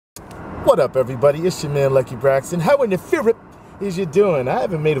What up, everybody? It's your man, Lucky Braxton. How in the Philip is you doing? I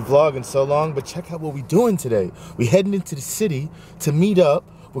haven't made a vlog in so long, but check out what we doing today. We heading into the city to meet up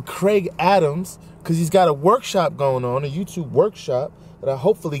with Kraig Adams because he's got a workshop going on, a YouTube workshop that I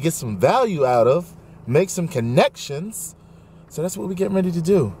hopefully get some value out of, make some connections. So that's what we're getting ready to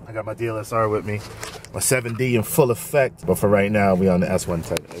do. I got my DLSR with me, my 7D in full effect. But for right now, we on the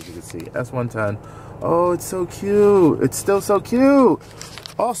S110, as you can see. S110. Oh, it's so cute. It's still so cute.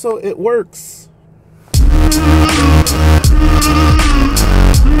 Also, it works.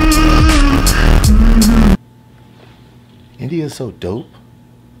 India is so dope.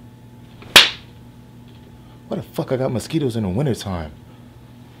 Why the fuck I got mosquitoes in the wintertime?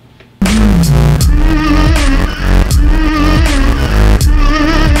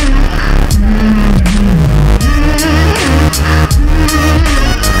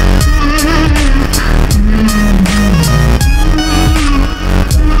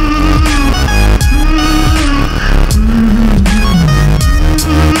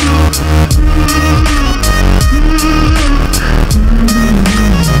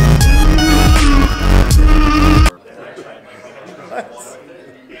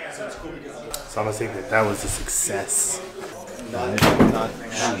 So I'm gonna say that was a success.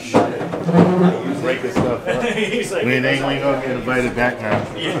 Break this stuff up. We ain't gonna get invited back now.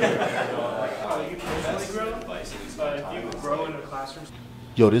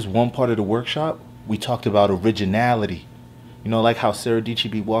 Yo, this one part of the workshop, we talked about originality. You know, like how Sarah Dici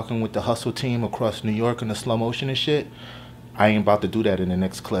be walking with the hustle team across New York in the slow motion and shit? I ain't about to do that in the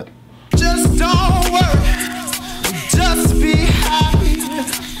next clip. Just don't worry, just be happy.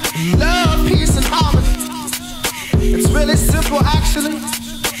 Love, peace, and harmony. It's really simple, actually.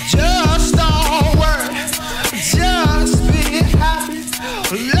 Just don't worry, just be happy.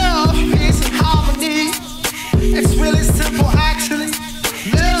 Love, peace, and harmony. It's really simple, actually.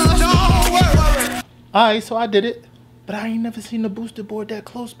 Just don't worry. Alright, so I did it, but I ain't never seen the booster board that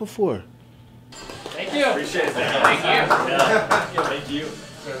close before. Thank you. Appreciate that. Thank you.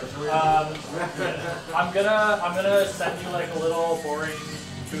 I'm gonna send you like a little boring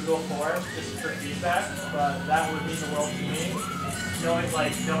Google form just for feedback, but that would mean the world to me. Knowing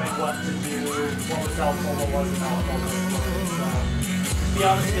what to do, what was helpful, what wasn't helpful. So, be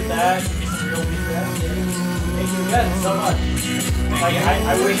honest with that. Give me some real feedback. Thank you again so much. Like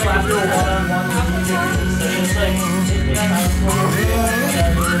I wish after a one-on-one we could say it's like, hey man, I was going to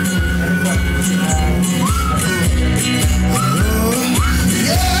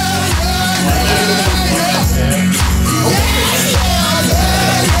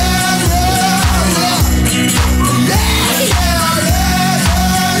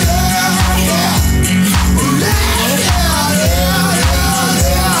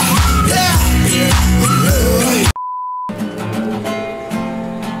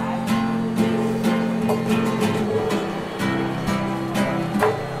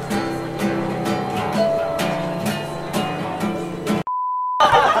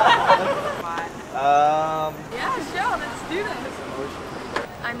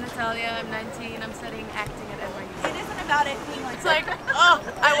I'm 19, I'm studying acting at NYU. It isn't about it being like... It's like, oh,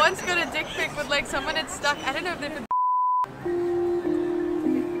 I once got a dick pic with like someone had stuck, I don't know if they could...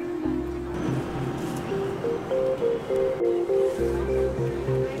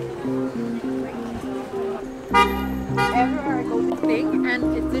 Everywhere I go thing, and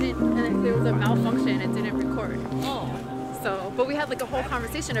it didn't, and there was a malfunction, it didn't record. Oh. So, but we had like a whole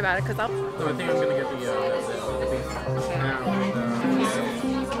conversation about it, because I think I'm gonna get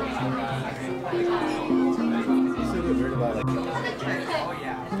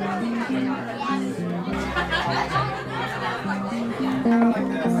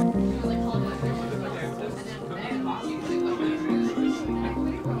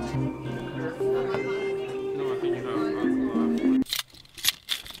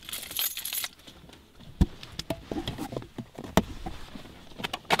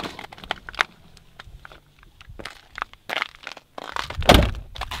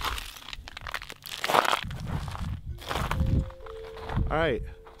Alright,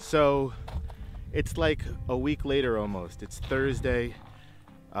 so it's like a week later almost. It's Thursday.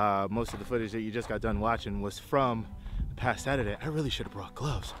 Most of the footage that you just got done watching was from the past Saturday. I really should have brought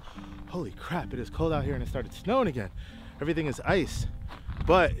gloves. Holy crap, it is cold out here and it started snowing again. Everything is ice.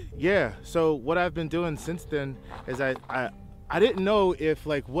 But yeah, so what I've been doing since then is I didn't know if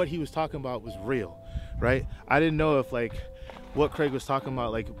like what he was talking about was real, right? I didn't know if like what Kraig was talking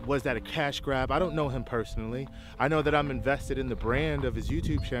about, like, was that a cash grab? I don't know him personally. I know that I'm invested in the brand of his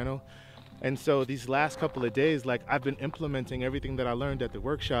YouTube channel. And so these last couple of days, like, I've been implementing everything that I learned at the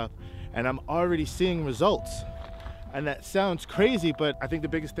workshop, and I'm already seeing results. And that sounds crazy, but I think the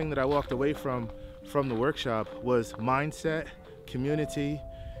biggest thing that I walked away from the workshop was mindset, community,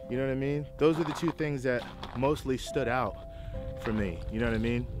 you know what I mean? Those are the two things that mostly stood out for me, you know what I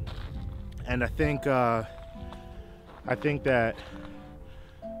mean? And I think that,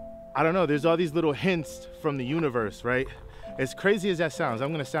 I don't know, there's all these little hints from the universe, right? As crazy as that sounds,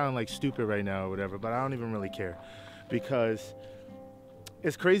 I'm gonna sound like stupid right now or whatever, but I don't even really care. Because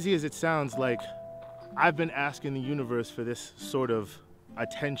as crazy as it sounds, like, I've been asking the universe for this sort of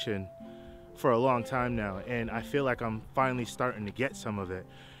attention for a long time now, and I feel like I'm finally starting to get some of it.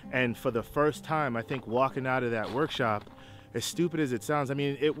 And for the first time, I think walking out of that workshop, as stupid as it sounds, I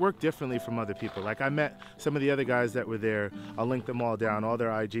mean, it worked differently from other people. Like, I met some of the other guys that were there. I'll link them all down. All their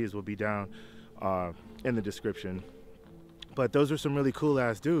IGs will be down in the description. But those are some really cool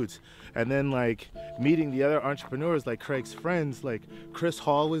ass dudes. And then, like, meeting the other entrepreneurs, like Craig's friends, like Chris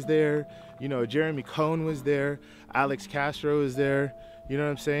Hall was there, you know, Jeremy Cohn was there, Alex Castro was there, you know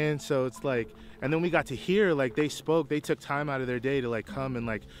what I'm saying? So it's like, and then we got to hear, like, they spoke, they took time out of their day to, like, come and,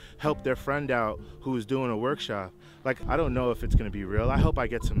 like, help their friend out who was doing a workshop. Like, I don't know if it's gonna be real. I hope I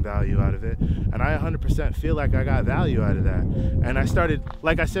get some value out of it. And I 100% feel like I got value out of that. And I started,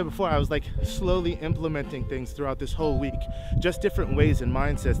 like I said before, I was like slowly implementing things throughout this whole week, just different ways and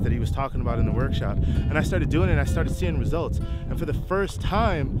mindsets that he was talking about in the workshop. And I started doing it and I started seeing results. And for the first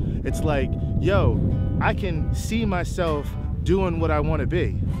time, it's like, yo, I can see myself doing what I wanna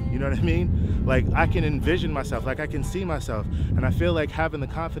be. You know what I mean? Like, I can envision myself, like I can see myself. And I feel like having the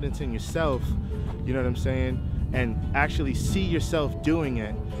confidence in yourself, you know what I'm saying? And actually see yourself doing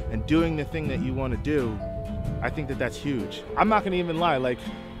it and doing the thing that you want to do, I think that that's huge. I'm not going to even lie, like,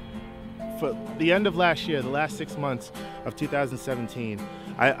 for the end of last year, the last 6 months of 2017,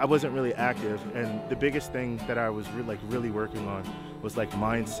 I wasn't really active, and the biggest thing that I was really working on was like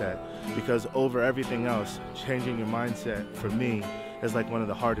mindset, because over everything else, changing your mindset for me is like one of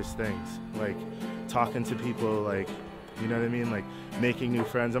the hardest things. Like, talking to people, like, you know what I mean? Like, making new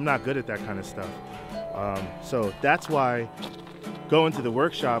friends. I'm not good at that kind of stuff. So that's why going to the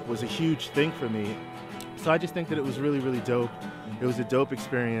workshop was a huge thing for me. So I just think that it was really, really dope. It was a dope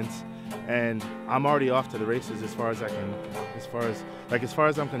experience, and I'm already off to the races as far as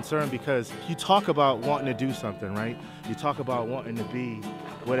I'm concerned, because you talk about wanting to do something, right? You talk about wanting to be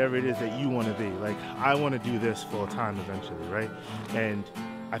whatever it is that you want to be. Like, I want to do this full time eventually, right? And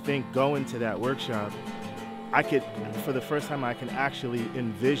I think going to that workshop, I could, for the first time, I can actually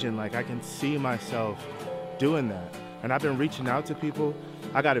envision, like, I can see myself doing that. And I've been reaching out to people.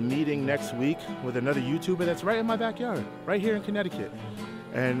 I got a meeting next week with another YouTuber that's right in my backyard, right here in Connecticut.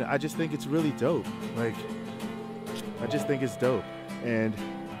 And I just think it's really dope. Like, I just think it's dope. And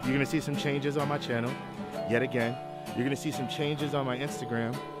you're gonna see some changes on my channel, yet again. You're gonna see some changes on my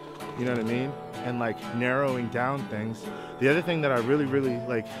Instagram, you know what I mean? And, like, narrowing down things. The other thing that I really,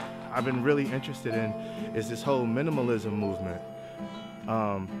 like, I've been really interested in is this whole minimalism movement.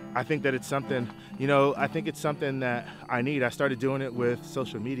 I think that it's something, you know, I think it's something that I need. I started doing it with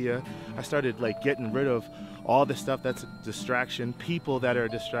social media. I started, like, getting rid of all the stuff that's a distraction, people that are a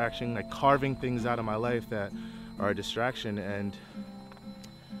distraction, like carving things out of my life that are a distraction. And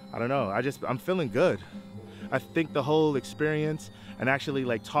I don't know, I'm feeling good. I think the whole experience and actually,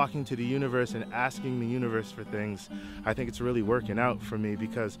 like, talking to the universe and asking the universe for things, I think it's really working out for me,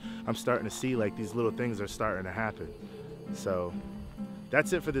 because I'm starting to see, like, these little things are starting to happen. So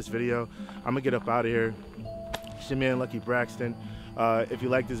that's it for this video. I'm gonna get up out of here. It's your man, Lucky Braxton. If you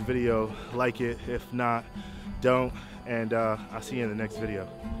like this video, like it. If not, don't. And I'll see you in the next video.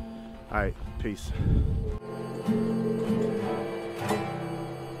 All right, peace.